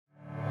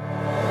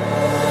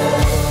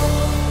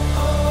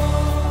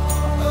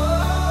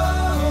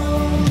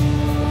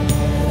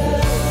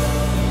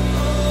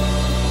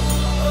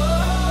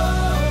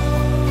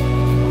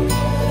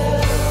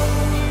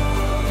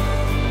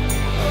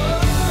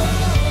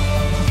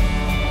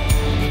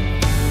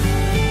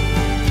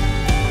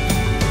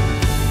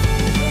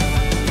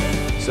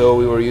So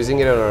we were using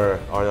it on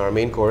our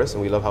main course,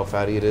 and we love how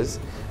fatty it is,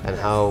 and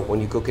how when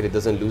you cook it, it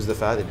doesn't lose the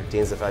fat, it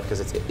retains the fat because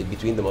it's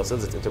between the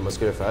muscles, it's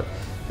intermuscular fat.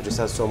 It just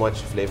has so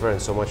much flavor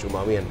and so much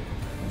umami and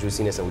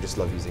juiciness, and we just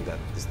love using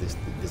this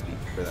beef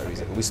for that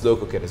reason. We slow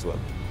cook it as well.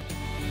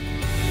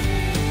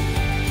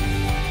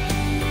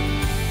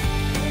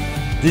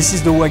 This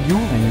is the Wagyu,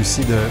 and you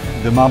see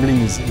the marbling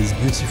is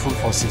beautiful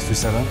for 6 to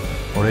 7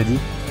 already.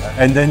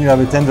 And then you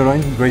have a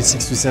tenderloin, grade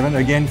 6 to 7.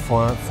 Again,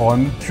 for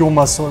a pure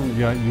muscle,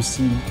 you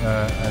see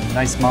a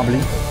nice marbling.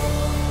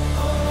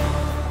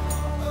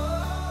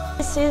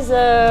 This is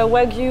a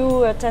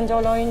Wagyu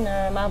tenderloin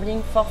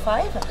marbling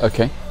 4-5.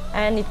 Okay.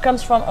 And it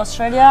comes from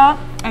Australia,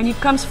 and it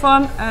comes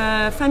from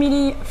a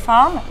family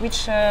farm,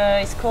 which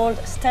is called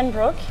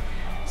Stanbroke.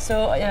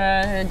 So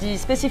the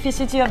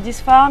specificity of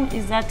this farm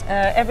is that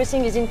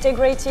everything is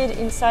integrated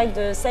inside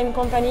the same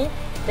company.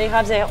 They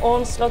have their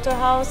own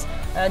slaughterhouse,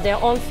 their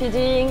own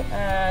feeding,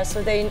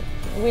 so they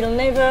will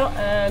never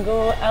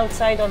go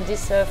outside of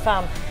this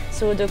farm.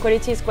 So the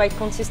quality is quite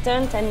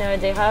consistent, and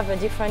they have a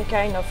different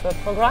kind of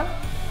program,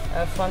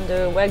 from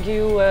the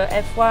Wagyu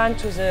F1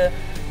 to the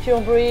pure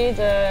breed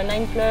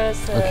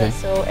 9+, okay.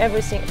 So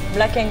everything,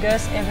 Black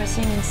Angus,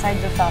 everything inside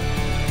the farm.